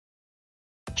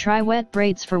Try wet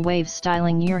braids for waves.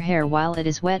 Styling your hair while it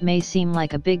is wet may seem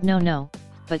like a big no-no,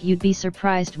 but you'd be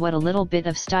surprised what a little bit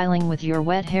of styling with your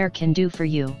wet hair can do for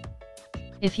you.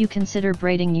 If you consider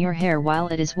braiding your hair while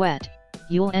it is wet,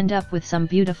 you'll end up with some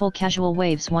beautiful casual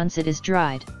waves once it is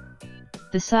dried.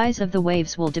 The size of the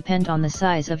waves will depend on the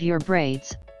size of your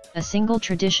braids. A single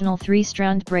traditional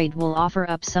 3-strand braid will offer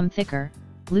up some thicker,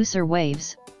 looser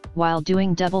waves, while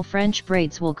doing double French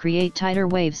braids will create tighter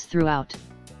waves throughout.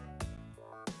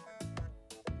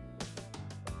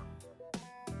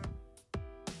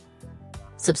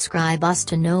 Subscribe us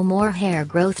to know more hair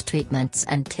growth treatments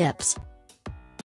and tips.